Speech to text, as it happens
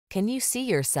Can you see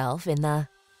yourself in the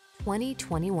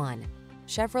 2021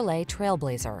 Chevrolet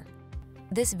Trailblazer?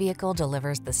 This vehicle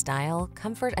delivers the style,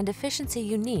 comfort, and efficiency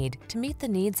you need to meet the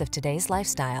needs of today's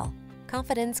lifestyle.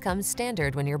 Confidence comes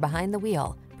standard when you're behind the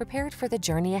wheel, prepared for the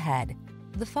journey ahead.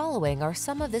 The following are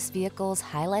some of this vehicle's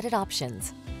highlighted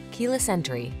options: keyless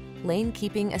entry, lane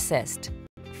keeping assist,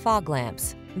 fog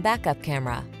lamps, backup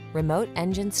camera, remote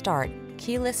engine start,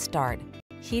 keyless start,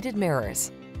 heated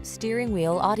mirrors, steering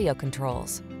wheel audio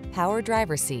controls, power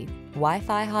driver seat,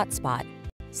 Wi-Fi hotspot.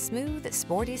 Smooth,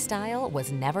 sporty style was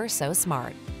never so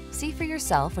smart. See for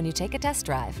yourself when you take a test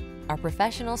drive. Our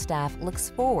professional staff looks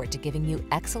forward to giving you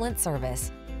excellent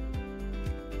service.